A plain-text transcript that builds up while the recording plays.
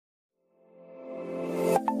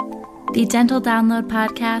The Dental Download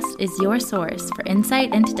podcast is your source for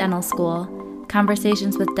insight into dental school,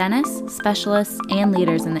 conversations with dentists, specialists, and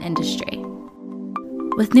leaders in the industry.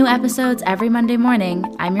 With new episodes every Monday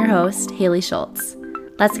morning, I'm your host, Haley Schultz.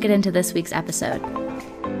 Let's get into this week's episode.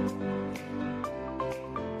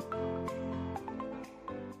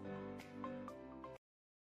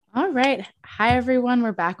 All right. Hi, everyone.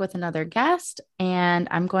 We're back with another guest, and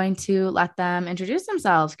I'm going to let them introduce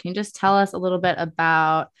themselves. Can you just tell us a little bit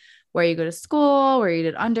about where you go to school, where you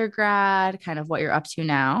did undergrad, kind of what you're up to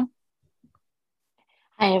now?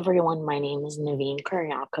 Hi, everyone. My name is Naveen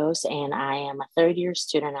Karyakos, and I am a third-year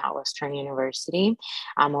student at Western University.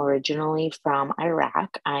 I'm originally from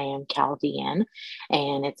Iraq. I am Chaldean,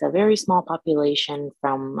 and it's a very small population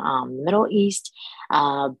from the Middle East,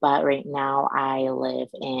 but right now I live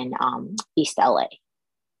in East LA.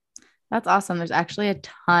 That's awesome. There's actually a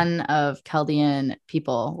ton of Chaldean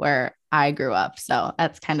people where I grew up, so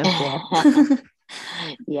that's kind of cool.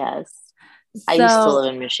 Yes. I used to So,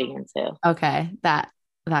 live in Michigan too. okay, that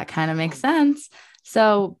kind of makes sense.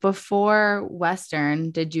 So, before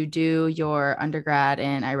Western, did you do your undergrad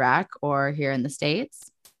in Iraq or here in the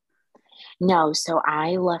States? No, so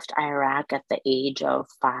I left Iraq at the age of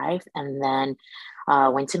 5 and then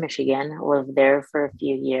went to Michigan, lived there for a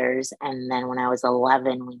few years. And then when I was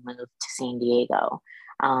 11, we moved to San Diego.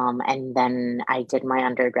 And then I did my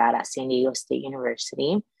undergrad at San Diego State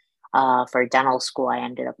University. For dental school, I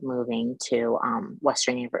ended up moving to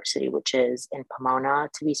Western University, which is in Pomona,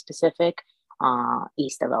 to be specific,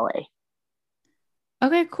 east of LA.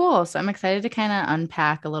 Okay, cool. So I'm excited to kind of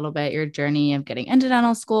unpack a little bit your journey of getting into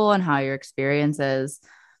dental school and how your experience is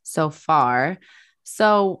so far.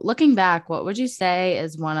 So looking back, what would you say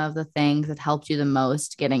is one of the things that helped you the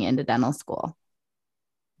most getting into dental school?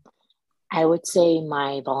 I would say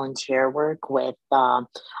my volunteer work with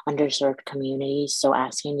underserved communities. So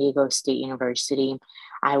at San Diego State University,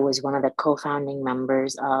 I was one of the co-founding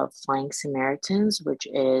members of Flying Samaritans, which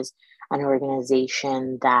is an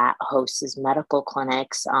organization that hosts medical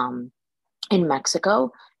clinics in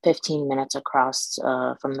Mexico, 15 minutes across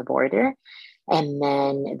from the border. And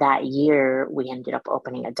then that year, we ended up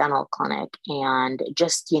opening a dental clinic. And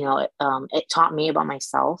just, it taught me about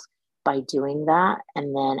myself by doing that.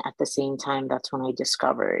 And then at the same time, that's when I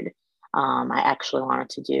discovered I actually wanted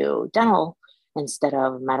to do dental instead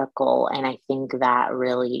of medical. And I think that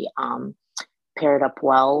really paired up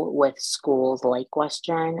well with schools like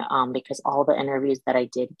Western because all the interviews that I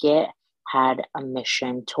did get had a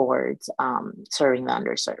mission towards serving the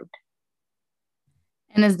underserved.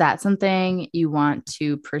 And is that something you want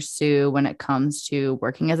to pursue when it comes to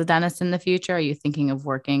working as a dentist in the future? Are you thinking of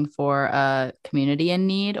working for a community in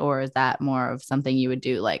need, or is that more of something you would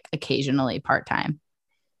do like occasionally part-time?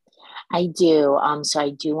 I do. So I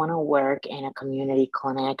do want to work in a community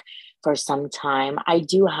clinic for some time. I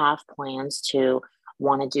do have plans to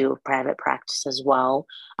want to do private practice as well,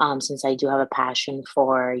 since I do have a passion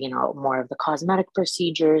for, more of the cosmetic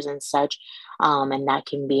procedures and such. And that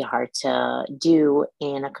can be hard to do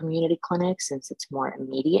in a community clinic since it's more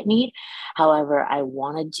immediate need. However, I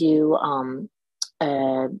want to do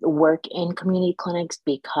work in community clinics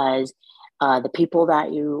because the people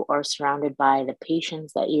that you are surrounded by, the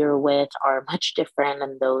patients that you're with are much different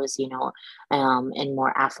than those, in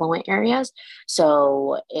more affluent areas.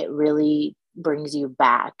 So it really brings you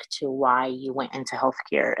back to why you went into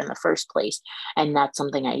healthcare in the first place. And that's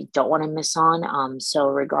something I don't want to miss on. So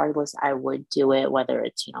regardless, I would do it, whether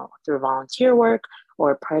it's, through volunteer work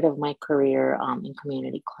or part of my career in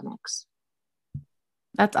community clinics.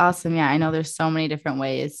 That's awesome. Yeah, I know there's so many different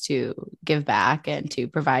ways to give back and to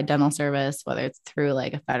provide dental service, whether it's through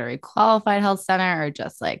like a federally qualified health center or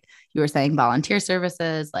just like you were saying, volunteer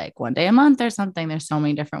services, like one day a month or something. There's so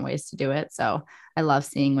many different ways to do it. So I love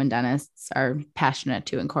seeing when dentists are passionate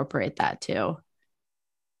to incorporate that too.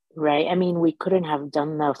 Right. I mean, we couldn't have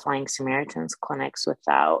done the Flying Samaritans clinics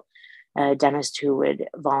without a dentist who would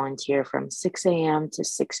volunteer from 6 a.m. to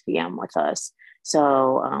 6 p.m. with us.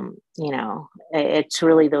 So, it's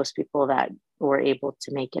really those people that were able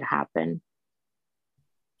to make it happen.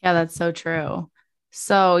 Yeah, that's so true.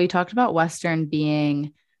 So you talked about Western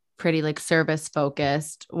being pretty like service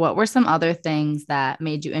focused. What were some other things that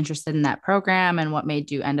made you interested in that program and what made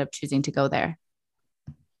you end up choosing to go there?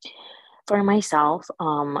 For myself,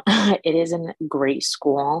 it is a great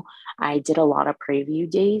school. I did a lot of preview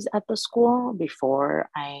days at the school before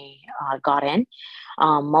I got in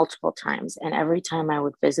multiple times. And every time I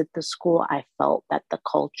would visit the school, I felt that the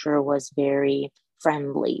culture was very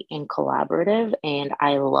friendly and collaborative, and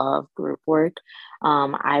I love group work.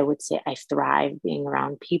 I would say I thrive being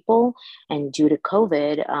around people. And due to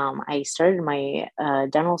COVID, I started my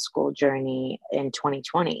dental school journey in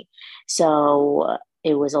 2020. So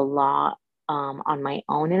it was a lot on my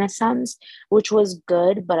own in a sense, which was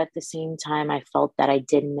good. But at the same time, I felt that I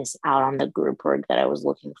did miss out on the group work that I was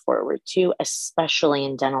looking forward to, especially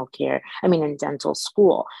in dental care. I mean, in dental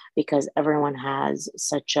school, because everyone has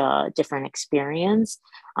such a different experience.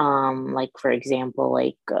 Like, for example,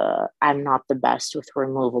 I'm not the best with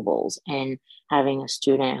removables, and having a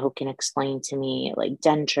student who can explain to me like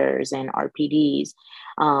dentures and RPDs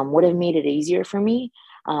would have made it easier for me.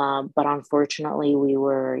 But unfortunately, we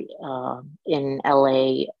were in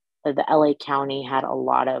LA. The LA County had a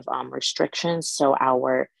lot of restrictions, so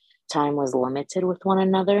our time was limited with one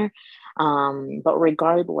another. But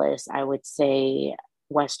regardless, I would say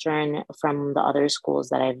Western, from the other schools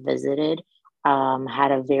that I visited,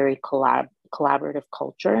 had a very collaborative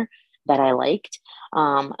culture that I liked.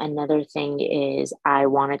 Another thing is I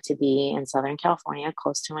wanted to be in Southern California,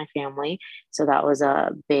 close to my family. So that was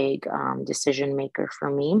a big decision maker for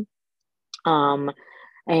me. Um,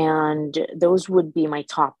 and those would be my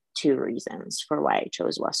top two reasons for why I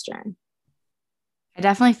chose Western. I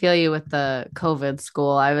definitely feel you with the COVID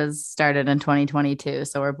school. I was started in 2022,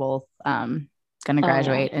 so we're both going to Oh, yeah.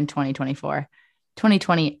 graduate in 2024.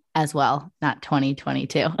 2020 as well, not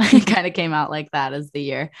 2022. It kind of came out like that as the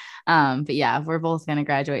year. But yeah, we're both going to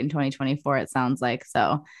graduate in 2024, it sounds like.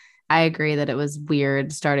 So I agree that it was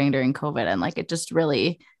weird starting during COVID, and like it just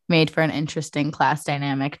really made for an interesting class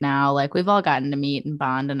dynamic now. Like we've all gotten to meet and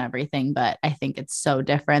bond and everything, but I think it's so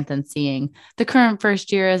different than seeing the current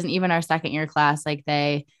first years and even our second year class. Like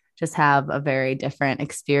they just have a very different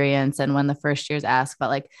experience. And when the first years ask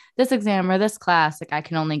about like this exam or this class, like I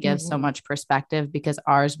can only give so Hmm. much perspective because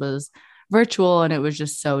ours was virtual and it was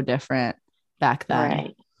just so different back then.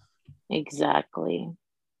 Right. Exactly.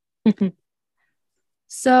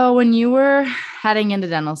 So, when you were heading into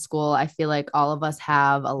dental school, I feel like all of us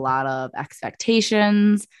have a lot of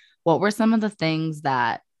expectations. What were some of the things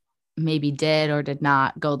that maybe did or did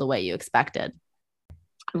not go the way you expected?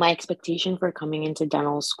 My expectation for coming into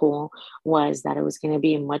dental school was that it was going to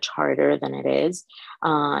be much harder than it is.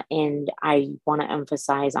 And I want to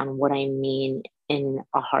emphasize on what I mean in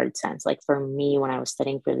a hard sense. Like for me, when I was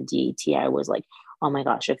studying for the DET, I was like, oh my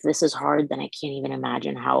gosh, if this is hard, then I can't even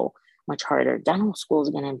imagine how much harder dental school is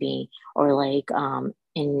going to be. Or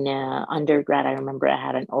in undergrad, I remember I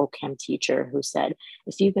had an OChem teacher who said,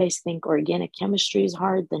 if you guys think organic chemistry is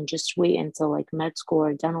hard, then just wait until like med school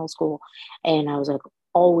or dental school. And I was like,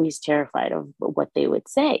 always terrified of what they would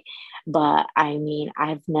say. But I mean,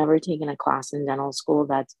 I've never taken a class in dental school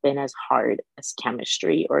that's been as hard as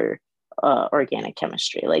chemistry or organic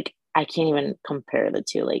chemistry. Like, I can't even compare the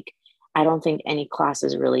two. Like, I don't think any class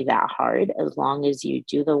is really that hard as long as you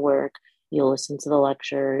do the work, you listen to the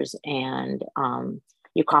lectures, and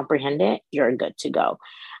you comprehend it, you're good to go.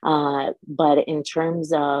 But in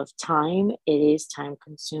terms of time, it is time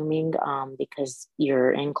consuming because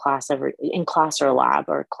you're in class or lab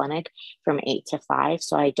or clinic from 8 to 5.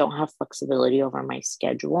 So I don't have flexibility over my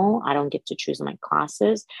schedule. I don't get to choose my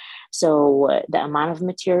classes. So the amount of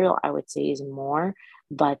material I would say is more,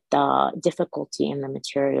 but the difficulty in the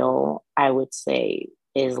material I would say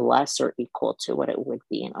is less or equal to what it would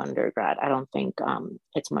be in undergrad. I don't think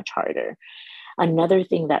it's much harder. Another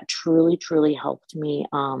thing that truly, truly helped me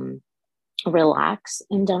relax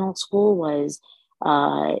in dental school was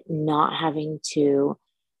not having to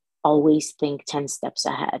always think 10 steps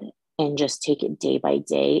ahead and just take it day by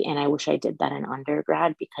day. And I wish I did that in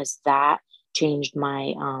undergrad because that changed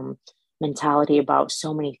my mentality about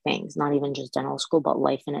so many things, not even just dental school, but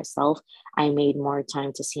life in itself. I made more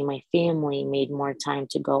time to see my family, made more time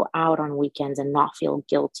to go out on weekends and not feel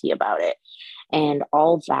guilty about it. And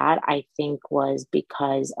all that I think was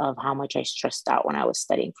because of how much I stressed out when I was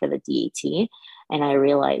studying for the DET. And I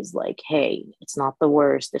realized, like, hey, it's not the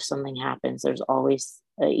worst. If something happens, there's always,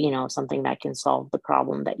 something that can solve the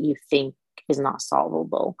problem that you think is not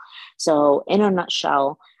solvable. So, in a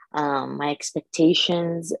nutshell, my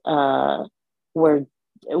expectations were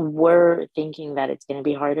were thinking that it's going to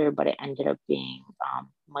be harder, but it ended up being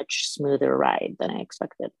much smoother ride than I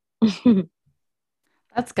expected.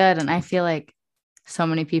 That's good. And I feel like so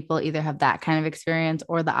many people either have that kind of experience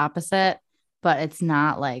or the opposite, but it's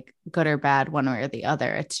not like good or bad one way or the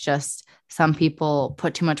other. It's just some people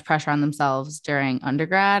put too much pressure on themselves during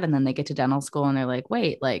undergrad and then they get to dental school and they're like,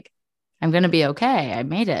 wait, like I'm going to be okay. I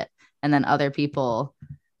made it. And then other people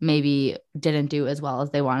maybe didn't do as well as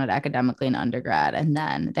they wanted academically in undergrad. And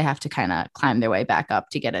then they have to kind of climb their way back up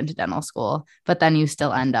to get into dental school. But then you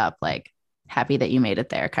still end up like happy that you made it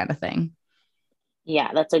there, kind of thing.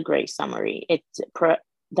 Yeah, that's a great summary.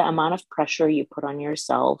 The amount of pressure you put on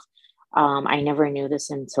yourself. I never knew this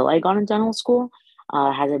until I got in dental school.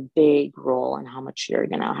 Has a big role in how much you're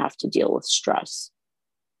gonna have to deal with stress.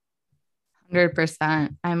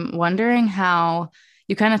 100%. I'm wondering how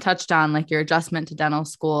you kind of touched on like your adjustment to dental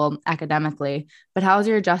school academically, but how's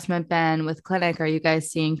your adjustment been with clinic? Are you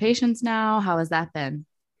guys seeing patients now? How has that been?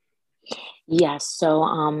 Yes.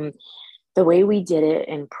 The way we did it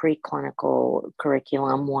in preclinical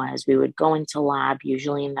curriculum was we would go into lab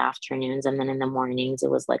usually in the afternoons, and then in the mornings it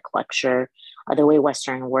was like lecture. The way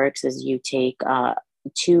Western works is you take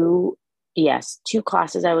two, yes, two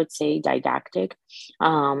classes, I would say didactic,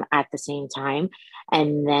 at the same time.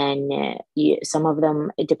 And then some of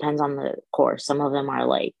them, it depends on the course. Some of them are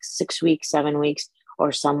like 6 weeks, 7 weeks,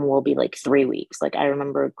 or some will be like 3 weeks. Like I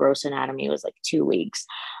remember gross anatomy was like 2 weeks.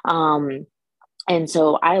 And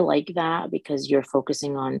so I like that because you're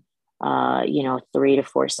focusing on, 3 to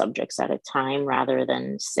 4 subjects at a time rather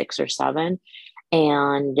than 6 or 7.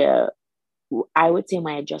 And I would say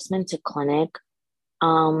my adjustment to clinic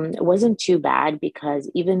it wasn't too bad because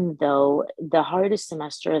even though the hardest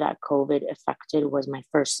semester that COVID affected was my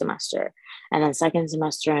first semester, and then second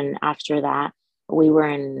semester, and after that, we were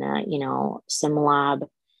in, sim lab.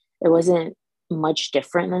 It wasn't much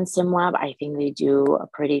different than sim lab. I think they do a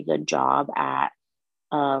pretty good job at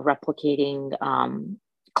replicating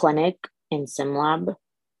clinic in sim lab.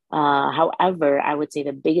 However, I would say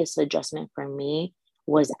the biggest adjustment for me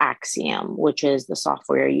was Axiom, which is the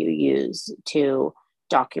software you use to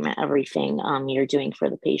document everything you're doing for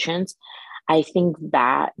the patients. I think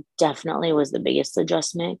that definitely was the biggest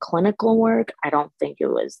adjustment. Clinical work, I don't think it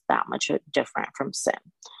was that much different from sim.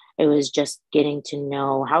 It was just getting to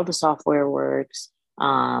know how the software works,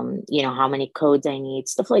 how many codes I need,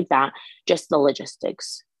 stuff like that, just the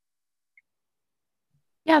logistics.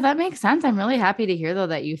 Yeah, that makes sense. I'm really happy to hear though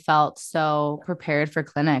that you felt so prepared for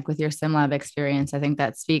clinic with your sim lab experience. I think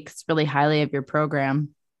that speaks really highly of your program.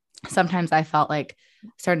 Sometimes I felt like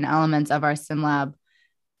certain elements of our sim lab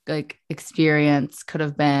like experience could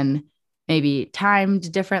have been maybe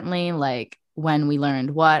timed differently, like when we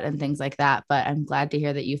learned what and things like that. But I'm glad to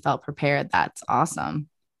hear that you felt prepared. That's awesome.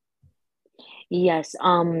 Yes,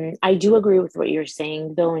 I do agree with what you're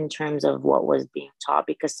saying, though, in terms of what was being taught,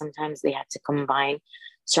 because sometimes they had to combine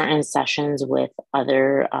certain sessions with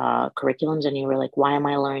other curriculums, and you were like, why am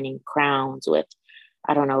I learning crowns with,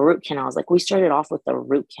 I don't know, root canals? Like, we started off with the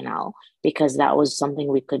root canal because that was something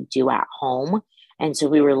we could do at home. And so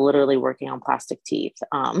we were literally working on plastic teeth,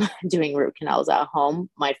 doing root canals at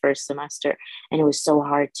home my first semester. And it was so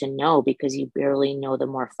hard to know because you barely know the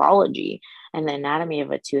morphology and the anatomy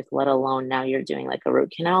of a tooth, let alone now you're doing like a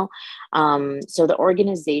root canal. So the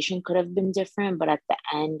organization could have been different, but at the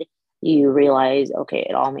end, you realize, okay,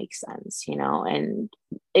 it all makes sense, and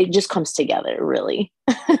it just comes together really.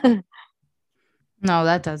 No,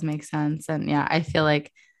 that does make sense. And yeah, I feel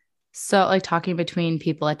like so like talking between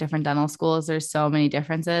people at different dental schools, there's so many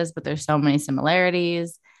differences, but there's so many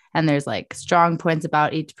similarities. And there's like strong points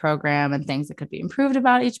about each program and things that could be improved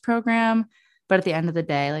about each program. But at the end of the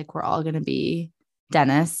day, like we're all going to be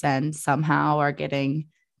dentists and somehow are getting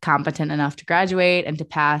competent enough to graduate and to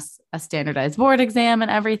pass a standardized board exam and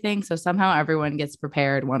everything. So somehow everyone gets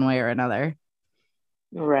prepared one way or another.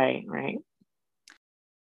 Right, right.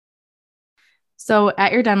 So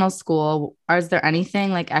at your dental school, is there anything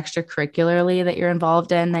like extracurricularly that you're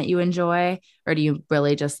involved in that you enjoy, or do you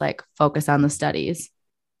really just like focus on the studies?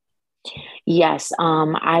 Yes,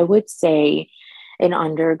 I would say in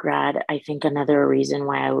undergrad, I think another reason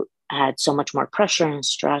why had so much more pressure and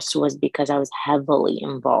stress was because I was heavily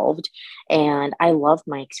involved and I loved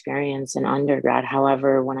my experience in undergrad.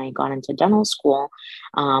 However, when I got into dental school,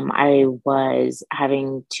 I was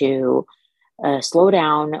having to slow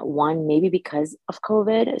down. One, maybe because of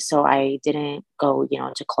COVID, so I didn't go,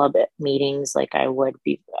 to club meetings like I would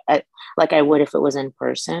if it was in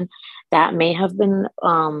person. That may have been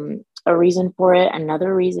a reason for it.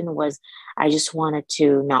 Another reason was I just wanted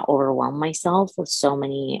to not overwhelm myself with so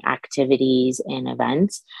many activities and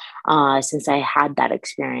events. Since I had that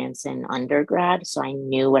experience in undergrad, so I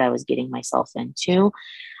knew what I was getting myself into.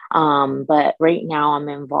 But right now I'm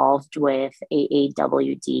involved with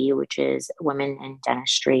AAWD, which is Women in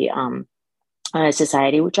Dentistry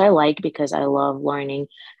Society, which I like because I love learning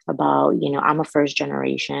about, I'm a first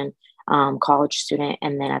generation college student.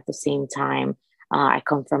 And then at the same time, I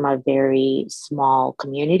come from a very small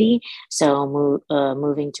community, so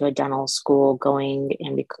moving to a dental school, going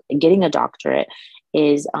and getting a doctorate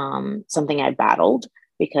is something I battled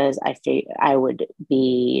because I would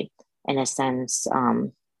be, in a sense,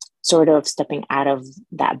 sort of stepping out of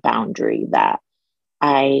that boundary that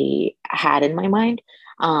I had in my mind.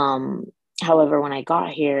 Um, However, when I got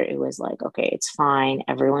here, it was like, okay, it's fine.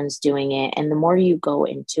 Everyone's doing it. And the more you go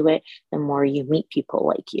into it, the more you meet people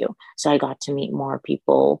like you. So I got to meet more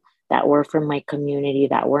people that were from my community,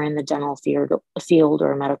 that were in the dental field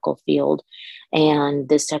or medical field. And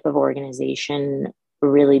this type of organization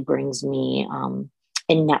really brings me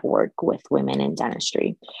a network with women in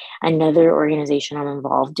dentistry. Another organization I'm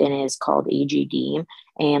involved in is called AGD.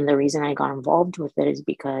 And the reason I got involved with it is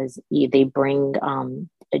because they bring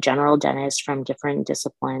a general dentist from different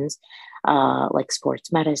disciplines, like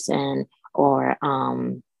sports medicine or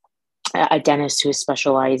a dentist who's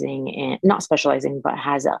specializing in, not specializing, but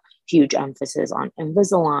has a huge emphasis on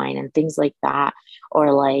Invisalign and things like that.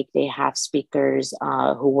 Or like they have speakers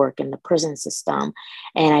who work in the prison system.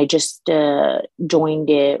 And I just joined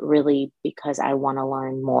it really because I want to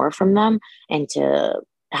learn more from them and to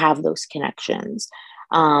have those connections.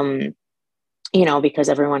 Um, because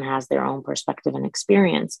everyone has their own perspective and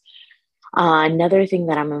experience. Another thing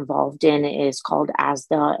that I'm involved in is called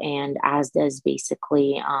ASDA, and ASDA is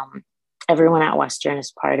basically everyone at Western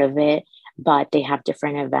is part of it, but they have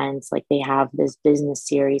different events. Like they have this business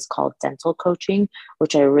series called Dental Coaching,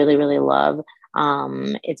 which I really, really love.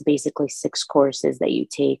 It's basically 6 courses that you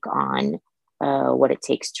take on what it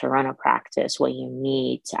takes to run a practice, what you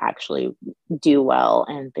need to actually do well,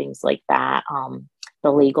 and things like that,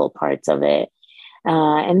 the legal parts of it.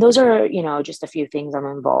 And those are, just a few things I'm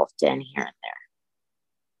involved in here and there.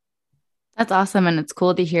 That's awesome. And it's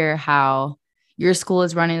cool to hear how your school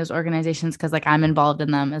is running those organizations because like I'm involved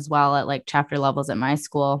in them as well at like chapter levels at my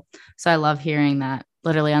school. So I love hearing that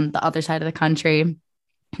literally on the other side of the country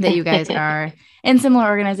that you guys are in similar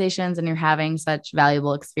organizations and you're having such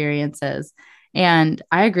valuable experiences. And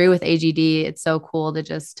I agree with AGD. It's so cool to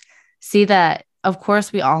just see that. Of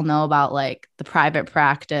course, we all know about like the private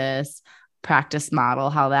practice model,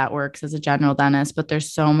 how that works as a general dentist, but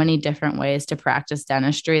there's so many different ways to practice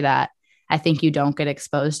dentistry that I think you don't get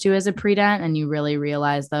exposed to as a pre-dent, and you really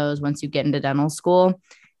realize those once you get into dental school.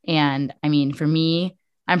 And I mean, for me,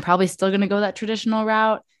 I'm probably still going to go that traditional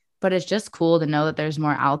route, but it's just cool to know that there's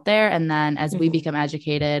more out there. And then as we become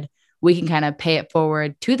educated, we can kind of pay it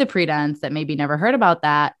forward to the pre-dents that maybe never heard about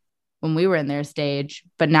that when we were in their stage,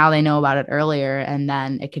 but now they know about it earlier. And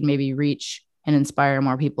then it can maybe reach and inspire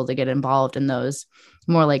more people to get involved in those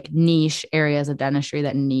more like niche areas of dentistry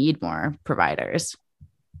that need more providers.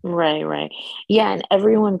 Right, right. Yeah, and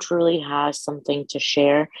everyone truly has something to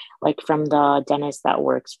share. Like from the dentist that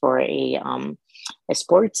works for a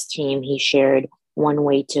sports team, he shared one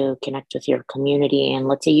way to connect with your community. And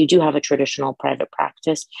let's say you do have a traditional private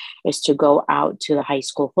practice, is to go out to the high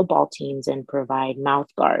school football teams and provide mouth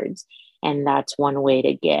guards. And that's one way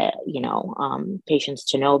to get, patients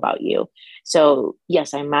to know about you. So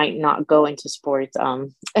yes, I might not go into sports,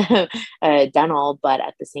 dental, but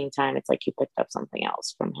at the same time, it's like you picked up something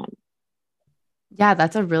else from him. Yeah,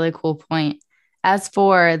 that's a really cool point. As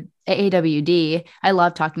for AAWD, I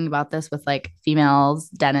love talking about this with like females,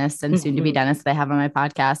 dentists, and soon to be Mhm. dentists that I have on my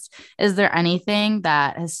podcast. Is there anything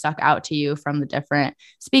that has stuck out to you from the different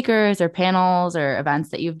speakers or panels or events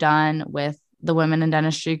that you've done with the Women in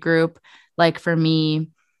Dentistry group? Like for me,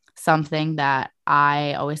 something that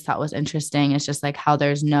I always thought was interesting is just like how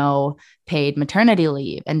there's no paid maternity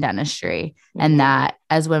leave in dentistry, and Mhm. that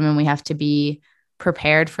as women, we have to be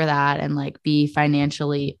prepared for that and like be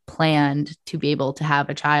financially planned to be able to have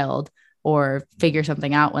a child or figure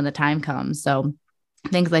something out when the time comes. So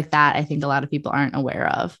things like that, I think a lot of people aren't aware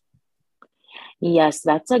of. Yes,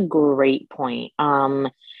 that's a great point.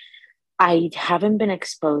 I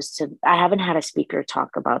haven't had a speaker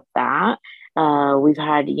talk about that. We've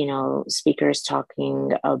had, speakers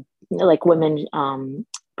talking, like women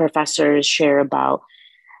professors share about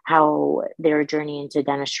how their journey into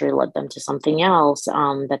dentistry led them to something else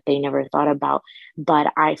that they never thought about.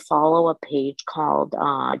 But I follow a page called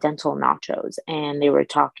Dental Nachos, and they were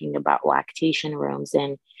talking about lactation rooms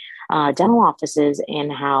in dental offices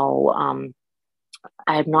and how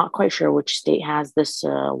I'm not quite sure which state has this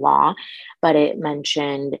law, but it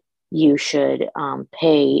mentioned you should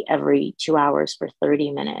pay every 2 hours for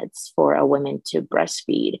 30 minutes for a woman to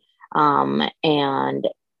breastfeed. And,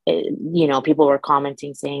 people were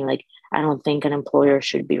commenting saying, like, I don't think an employer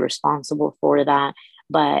should be responsible for that.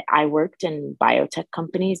 but I worked in biotech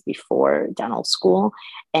companies before dental school,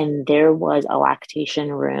 and there was a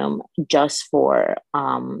lactation room just for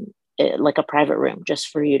like a private room just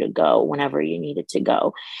for you to go whenever you needed to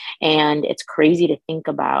go. And it's crazy to think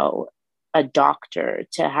about a doctor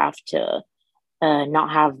to have to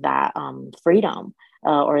not have that freedom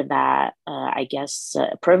or that, I guess,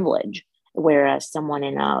 privilege. Whereas someone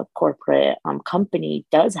in a corporate company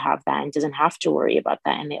does have that and doesn't have to worry about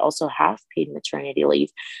that. And they also have paid maternity leave.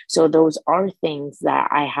 So those are things that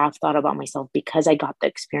I have thought about myself because I got the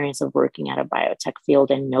experience of working at a biotech field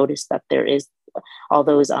and noticed that there is all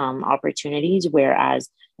those opportunities, whereas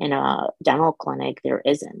in a dental clinic, there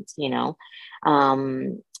isn't, you know.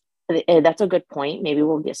 Um, that's a good point. Maybe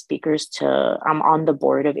we'll get speakers to, I'm on the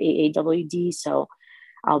board of AAWD, so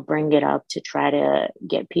I'll bring it up to try to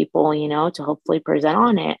get people, you know, to hopefully present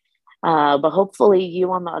on it. But hopefully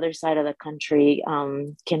you on the other side of the country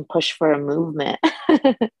can push for a movement.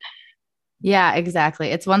 Yeah, exactly.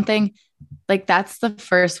 It's one thing, like that's the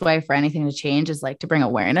first way for anything to change is like to bring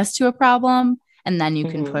awareness to a problem. And then you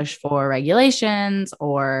can Hmm. push for regulations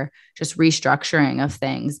or just restructuring of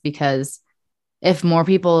things. Because if more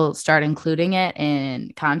people start including it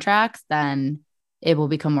in contracts, then it will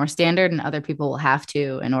become more standard and other people will have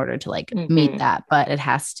to in order to like meet Hmm. that. But it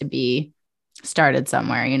has to be started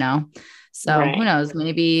somewhere, you know? So who Right. knows?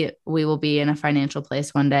 Maybe we will be in a financial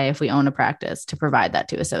place one day if we own a practice to provide that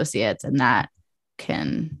to associates, and that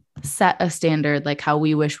can set a standard like how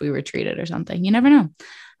we wish we were treated or something. You never know.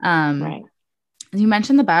 Um, Right. you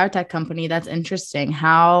mentioned the biotech company. That's interesting.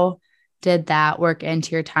 How did that work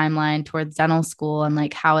into your timeline towards dental school? And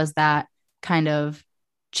like, how has that kind of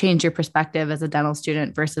changed your perspective as a dental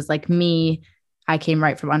student versus like me? I came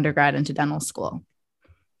right from undergrad into dental school.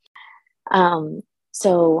 Um,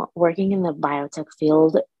 so working in the biotech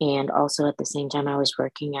field and also at the same time I was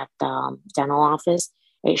working at the dental office,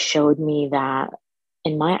 it showed me that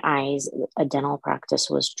in my eyes, a dental practice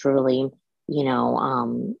was truly, you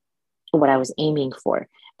know, what I was aiming for.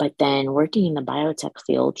 But then working in the biotech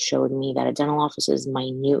field showed me that a dental office is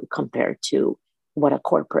minute compared to what a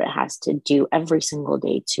corporate has to do every single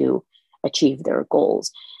day to achieve their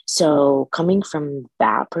goals. So, coming from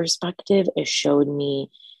that perspective, it showed me,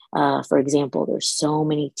 for example, there's so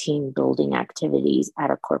many team building activities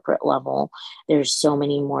at a corporate level. There's so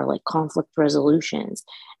many more like conflict resolutions.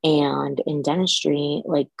 And in dentistry,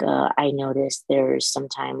 like I noticed there's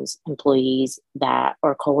sometimes employees that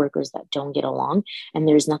or coworkers that don't get along, and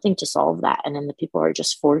there's nothing to solve that. And then the people are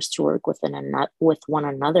just forced to work with one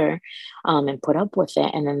another and put up with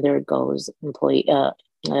it. And then there goes employee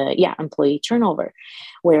turnover.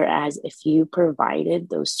 Whereas if you provided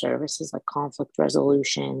those services like conflict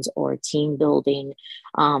resolutions or team building,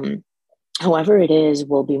 um, whoever it is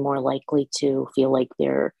will be more likely to feel like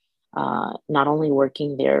they're not only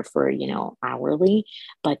working there for, you know, hourly,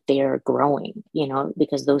 but they're growing, you know,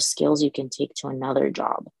 because those skills you can take to another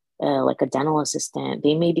job, like a dental assistant.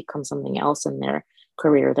 They may become something else in their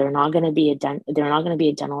career. They're not going to be a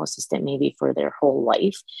dental assistant maybe for their whole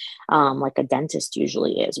life, like a dentist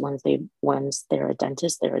usually is. Once they're a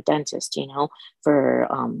dentist, they're a dentist, you know, for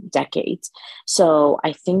decades. So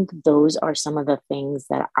I think those are some of the things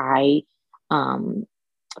that I um,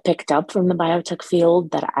 picked up from the biotech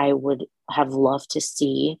field that I would have loved to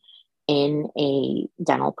see in a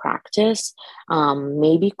dental practice.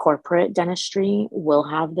 Maybe corporate dentistry will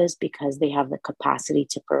have this because they have the capacity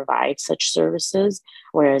to provide such services,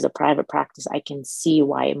 whereas a private practice, I can see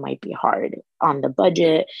why it might be hard on the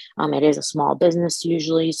budget. It is a small business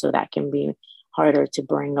usually, so that can be harder to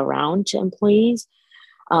bring around to employees.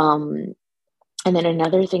 Um, and then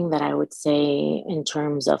another thing that I would say in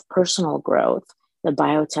terms of personal growth, the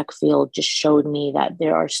biotech field just showed me that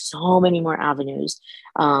there are so many more avenues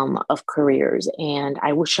of careers. And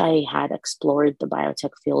I wish I had explored the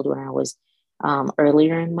biotech field when I was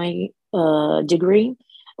earlier in my degree,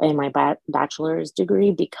 in my bachelor's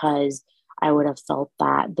degree, because I would have felt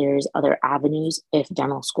that there's other avenues if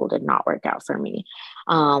dental school did not work out for me.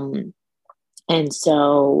 Um, and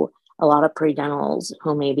so a lot of pre-dentals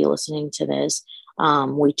who may be listening to this,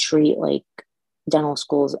 we treat like dental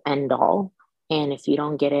school's end all. And if you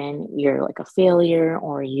don't get in, you're like a failure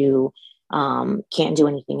or you can't do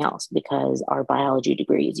anything else because our biology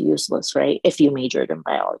degree is useless, right? If you majored in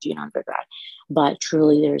biology in undergrad. But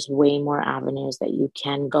truly, there's way more avenues that you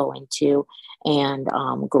can go into and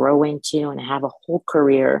grow into and have a whole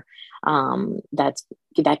career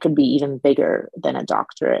that could be even bigger than a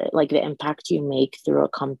doctorate. Like the impact you make through a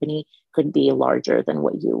company could be larger than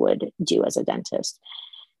what you would do as a dentist.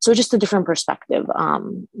 So just a different perspective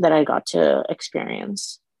that I got to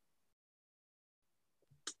experience.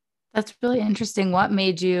 That's really interesting. What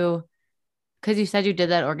made you, because you said you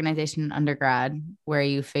did that organization in undergrad where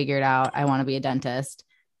you figured out, I want to be a dentist.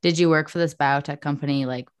 Did you work for this biotech company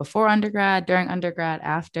like before undergrad, during undergrad,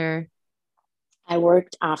 after? I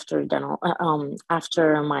worked after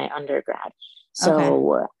after my undergrad. Okay.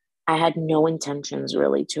 So I had no intentions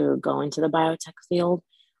really to go into the biotech field.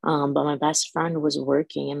 But my best friend was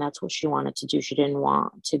working and that's what she wanted to do. She didn't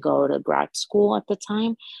want to go to grad school at the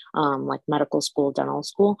time, like medical school, dental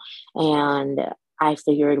school. And I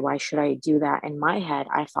figured, why should I do that? In my head,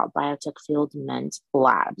 I thought biotech field meant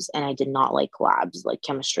labs, and I did not like labs, like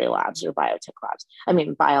chemistry labs or biotech labs. I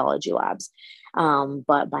mean, biology labs.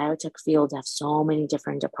 But biotech fields have so many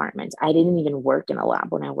different departments. I didn't even work in a lab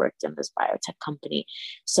when I worked in this biotech company.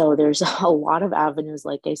 So there's a lot of avenues,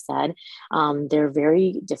 like I said. They're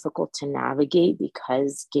very difficult to navigate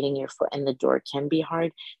because getting your foot in the door can be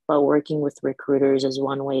hard, but working with recruiters is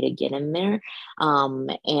one way to get in there.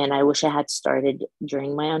 And I wish I had started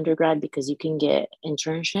during my undergrad because you can get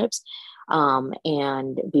internships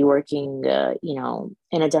and be working,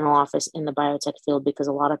 in a dental office in the biotech field because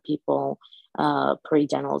a lot of people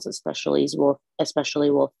pre-dentals especially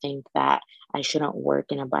will think that I shouldn't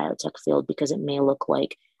work in a biotech field because it may look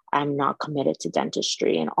like I'm not committed to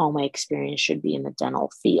dentistry and all my experience should be in the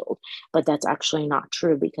dental field. But that's actually not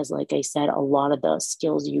true because, like I said, a lot of the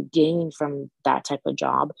skills you gain from that type of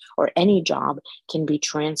job or any job can be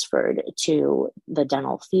transferred to the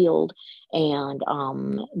dental field and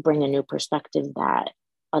bring a new perspective that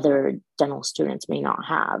other dental students may not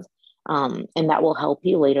have. And that will help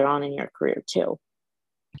you later on in your career too.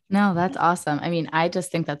 No, that's awesome. I mean, I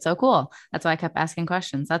just think that's so cool. That's why I kept asking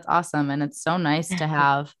questions. That's awesome. And it's so nice to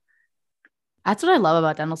have. That's what I love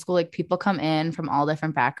about dental school. Like people come in from all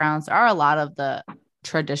different backgrounds. There are a lot of the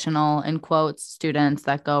traditional, in quotes, students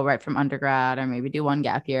that go right from undergrad or maybe do one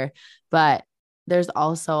gap year. But there's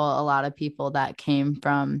also a lot of people that came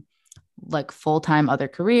from like full-time other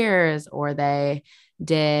careers, or they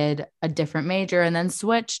did a different major and then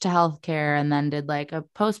switched to healthcare and then did like a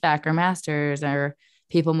post-bac or master's, or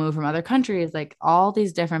people move from other countries, like all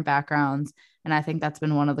these different backgrounds. And I think that's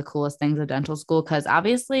been one of the coolest things of dental school, because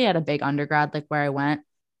obviously at a big undergrad like where I went,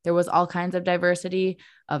 there was all kinds of diversity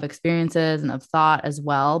of experiences and of thought as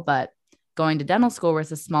well. But going to dental school where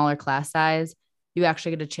it's a smaller class size, you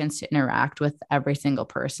actually get a chance to interact with every single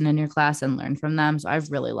person in your class and learn from them. So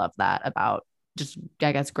I've really loved that about just,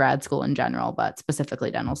 I guess, grad school in general, but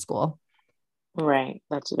specifically dental school. Right.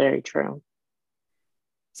 That's very true.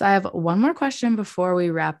 So I have one more question before we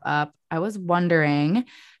wrap up. I was wondering,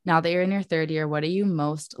 now that you're in your third year, what are you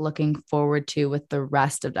most looking forward to with the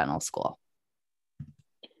rest of dental school?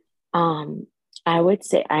 Um, I would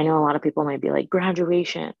say I know a lot of people might be like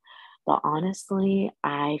graduation, but honestly,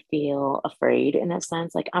 I feel afraid in a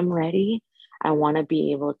sense. Like I'm ready. I want to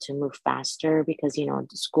be able to move faster because the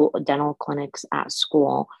school dental clinics at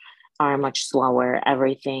school are much slower.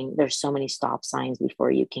 Everything there's so many stop signs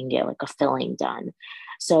before you can get like a filling done.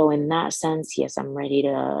 So in that sense, yes, I'm ready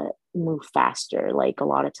to move faster. Like a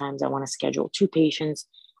lot of times I want to schedule two patients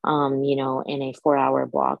in a 4 hour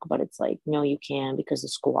block, but it's like, no, you can because the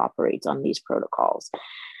school operates on these protocols.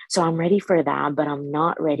 So I'm ready for that, but I'm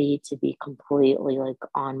not ready to be completely like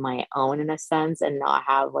on my own in a sense and not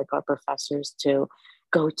have like our professors to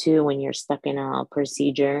go to when you're stuck in a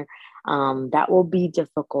procedure. That will be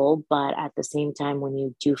difficult, but at the same time, when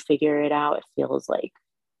you do figure it out, it feels like,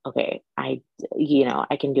 okay, I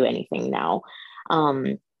can do anything now.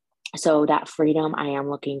 Um, so that freedom I am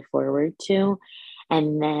looking forward to.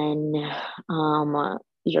 And then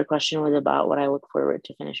your question was about what I look forward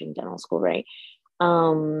to finishing dental school, right?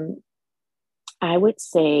 Um, I would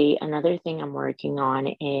say another thing I'm working on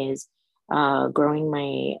is growing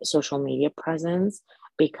my social media presence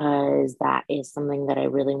because that is something that I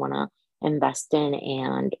really want to invest in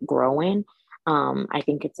and grow in. I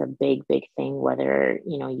think it's a big, big thing, whether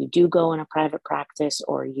you do go in a private practice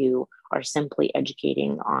or you are simply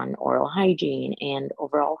educating on oral hygiene and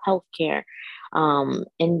overall healthcare.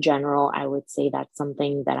 In general, I would say that's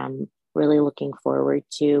something that I'm really looking forward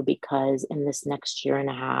to because in this next year and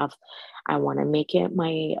a half, I want to make it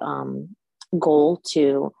my goal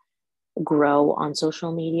to grow on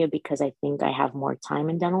social media because I think I have more time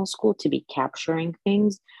in dental school to be capturing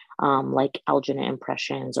things like alginate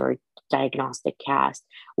impressions or diagnostic cast.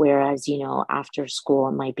 Whereas, after school,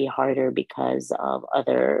 it might be harder because of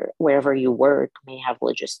wherever you work may have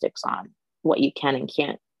logistics on what you can and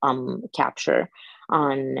can't capture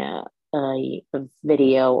on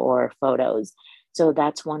video or photos. So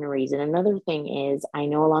that's one reason. Another thing is, I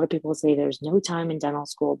know a lot of people say there's no time in dental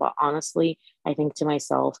school, but honestly, I think to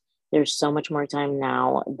myself, there's so much more time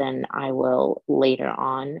now than I will later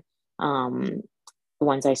on. Um,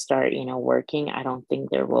 Once I start, working, I don't think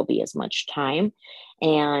there will be as much time.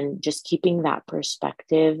 And just keeping that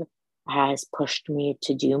perspective has pushed me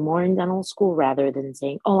to do more in dental school rather than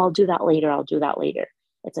saying, oh, I'll do that later. I'll do that later.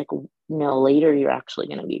 It's like, no, later you're actually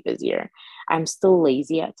going to be busier. I'm still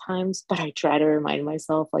lazy at times, but I try to remind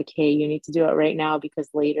myself, like, hey, you need to do it right now because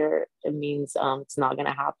later it means it's not going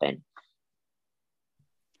to happen.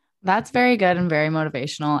 That's very good and very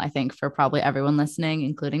motivational, I think, for probably everyone listening,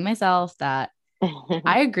 including myself, that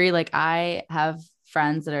I agree. Like, I have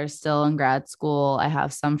friends that are still in grad school. I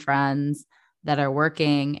have some friends that are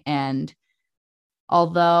working. And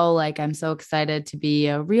although, like, I'm so excited to be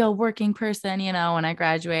a real working person, when I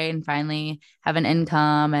graduate and finally have an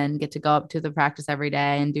income and get to go up to the practice every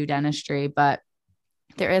day and do dentistry, but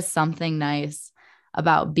there is something nice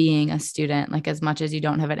about being a student. Like, as much as you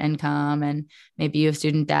don't have an income and maybe you have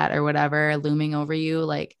student debt or whatever looming over you,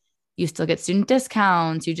 like, you still get student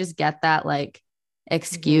discounts. You just get that, like, Mhm.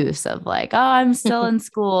 excuse of like, oh, I'm still in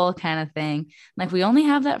school kind of thing. Like, we only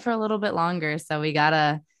have that for a little bit longer. So we got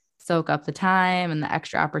to soak up the time and the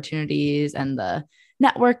extra opportunities and the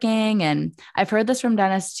networking. And I've heard this from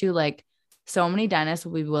dentists too. Like, so many dentists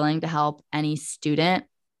will be willing to help any student,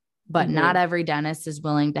 but not Mhm. every dentist is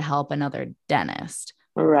willing to help another dentist.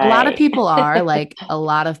 A lot of Right. people are, like, a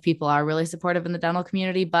lot of people are really supportive in the dental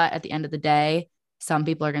community, but at the end of the day, some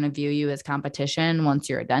people are going to view you as competition once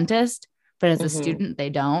you're a dentist, but as a Mhm. student, they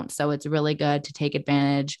don't. So it's really good to take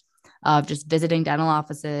advantage of just visiting dental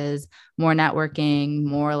offices, more networking,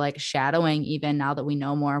 more like shadowing. Even now that we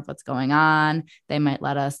know more of what's going on, they might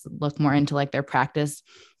let us look more into like their practice,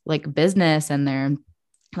 like business and their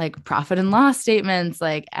like profit and loss statements,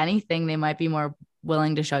 like anything. They might be more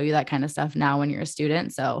willing to show you that kind of stuff now when you're a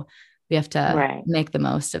student. So we have to Right. make the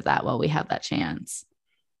most of that while we have that chance.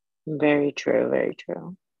 Very true. Very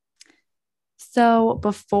true. So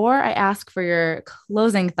before I ask for your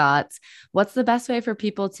closing thoughts, what's the best way for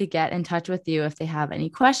people to get in touch with you if they have any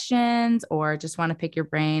questions or just want to pick your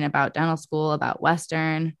brain about dental school, about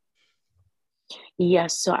Western?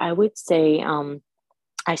 Yes. So I would say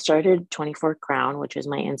I started 24 Crown, which is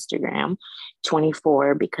my Instagram,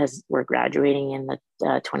 24 because we're graduating in the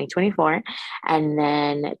 2024, and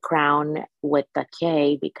then Crown with the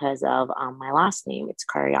K because of my last name. It's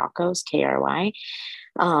Karyakos, Kry.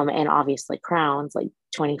 And obviously crowns, like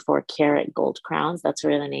 24 karat gold crowns. That's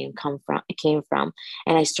where the name came from.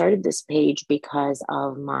 And I started this page because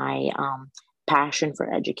of my passion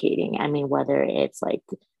for educating. I mean, whether it's like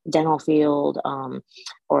dental field,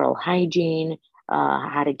 oral hygiene,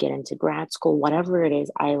 how to get into grad school, whatever it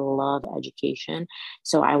is, I love education.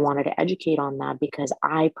 So I wanted to educate on that because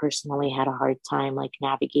I personally had a hard time like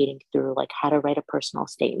navigating through like how to write a personal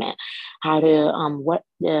statement, how to what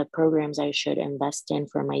the programs I should invest in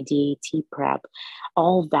for my DET prep.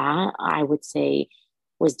 All that I would say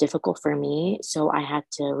was difficult for me. So I had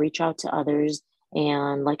to reach out to others.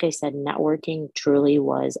 And like I said, networking truly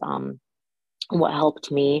was what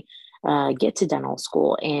helped me get to dental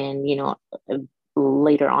school. And,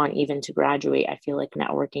 later on, even to graduate, I feel like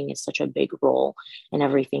networking is such a big role in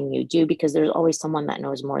everything you do because there's always someone that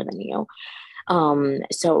knows more than you.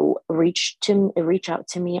 So reach out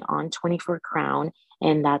to me on 24 Crown,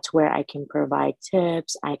 and that's where I can provide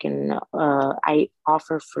tips. I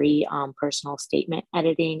offer free personal statement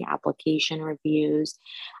editing, application reviews,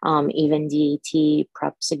 even DAT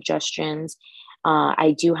prep suggestions.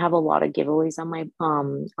 I do have a lot of giveaways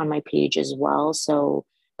on my page as well, so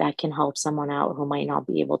that can help someone out who might not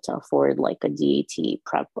be able to afford like a DAT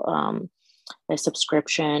prep a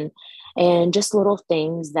subscription, and just little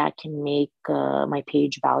things that can make my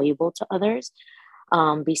page valuable to others.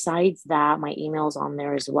 Besides that, my email's on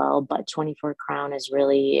there as well, but 24 Crown is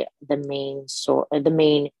really the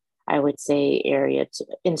main, I would say, area to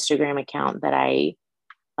Instagram account that I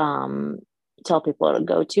um, tell people to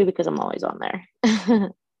go to because I'm always on there.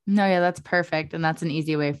 No, yeah, that's perfect. And that's an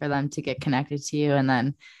easy way for them to get connected to you. And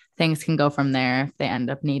then things can go from there if they end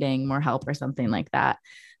up needing more help or something like that.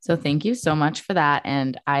 So thank you so much for that.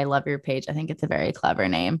 And I love your page. I think it's a very clever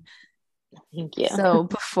name. Thank you. So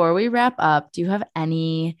before we wrap up, do you have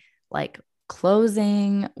any like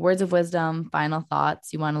closing words of wisdom, final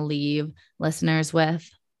thoughts you want to leave listeners with?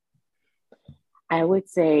 I would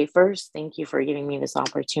say first, thank you for giving me this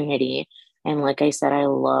opportunity. And like I said, I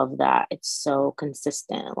love that it's so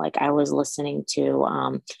consistent. Like I was listening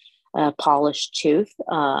to Polished Tooth,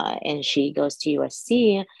 and she goes to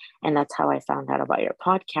USC, and that's how I found out about your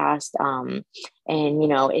podcast. And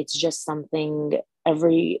it's just something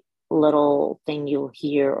every little thing you'll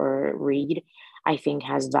hear or read, I think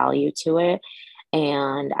has value to it.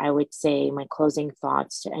 And I would say my closing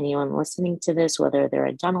thoughts to anyone listening to this, whether they're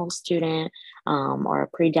a dental student or a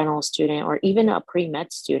pre-dental student or even a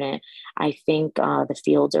pre-med student, I think the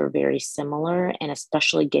fields are very similar, and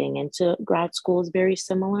especially getting into grad school is very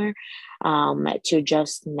similar, to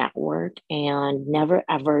just network and never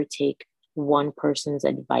ever take one person's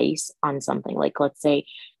advice on something. Like, let's say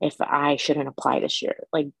if I shouldn't apply this year,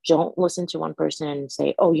 like, don't listen to one person and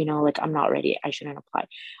say, oh, like, I'm not ready, I shouldn't apply.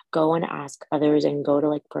 Go and ask others and go to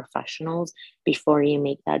like professionals before you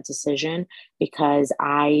make that decision. Because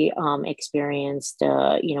I experienced,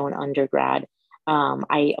 an undergrad.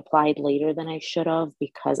 I applied later than I should have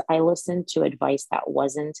because I listened to advice that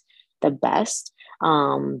wasn't the best.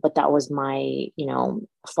 But that was my,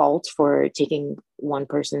 fault for taking one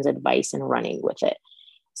person's advice and running with it.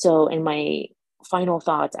 So, in my final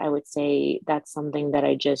thoughts, I would say that's something that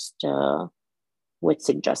I just would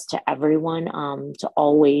suggest to everyone, to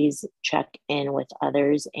always check in with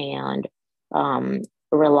others and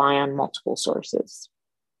rely on multiple sources.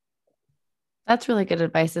 That's really good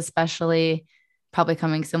advice, especially probably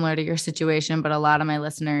coming similar to your situation. But a lot of my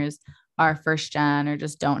listeners are first gen or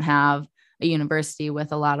just don't have a university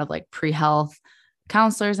with a lot of like pre health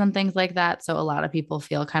counselors and things like that. So a lot of people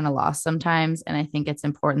feel kind of lost sometimes. And I think it's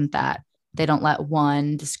important that they don't let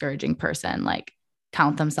one discouraging person like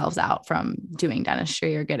count themselves out from doing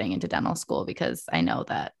dentistry or getting into dental school, because I know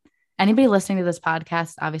that anybody listening to this podcast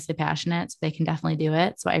is obviously passionate, so they can definitely do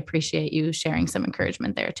it. So I appreciate you sharing some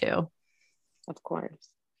encouragement there too. Of course.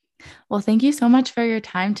 Well, thank you so much for your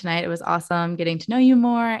time tonight. It was awesome getting to know you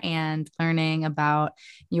more and learning about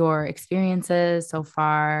your experiences so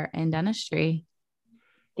far in dentistry.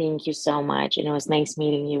 Thank you so much. And it was nice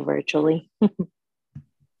meeting you virtually.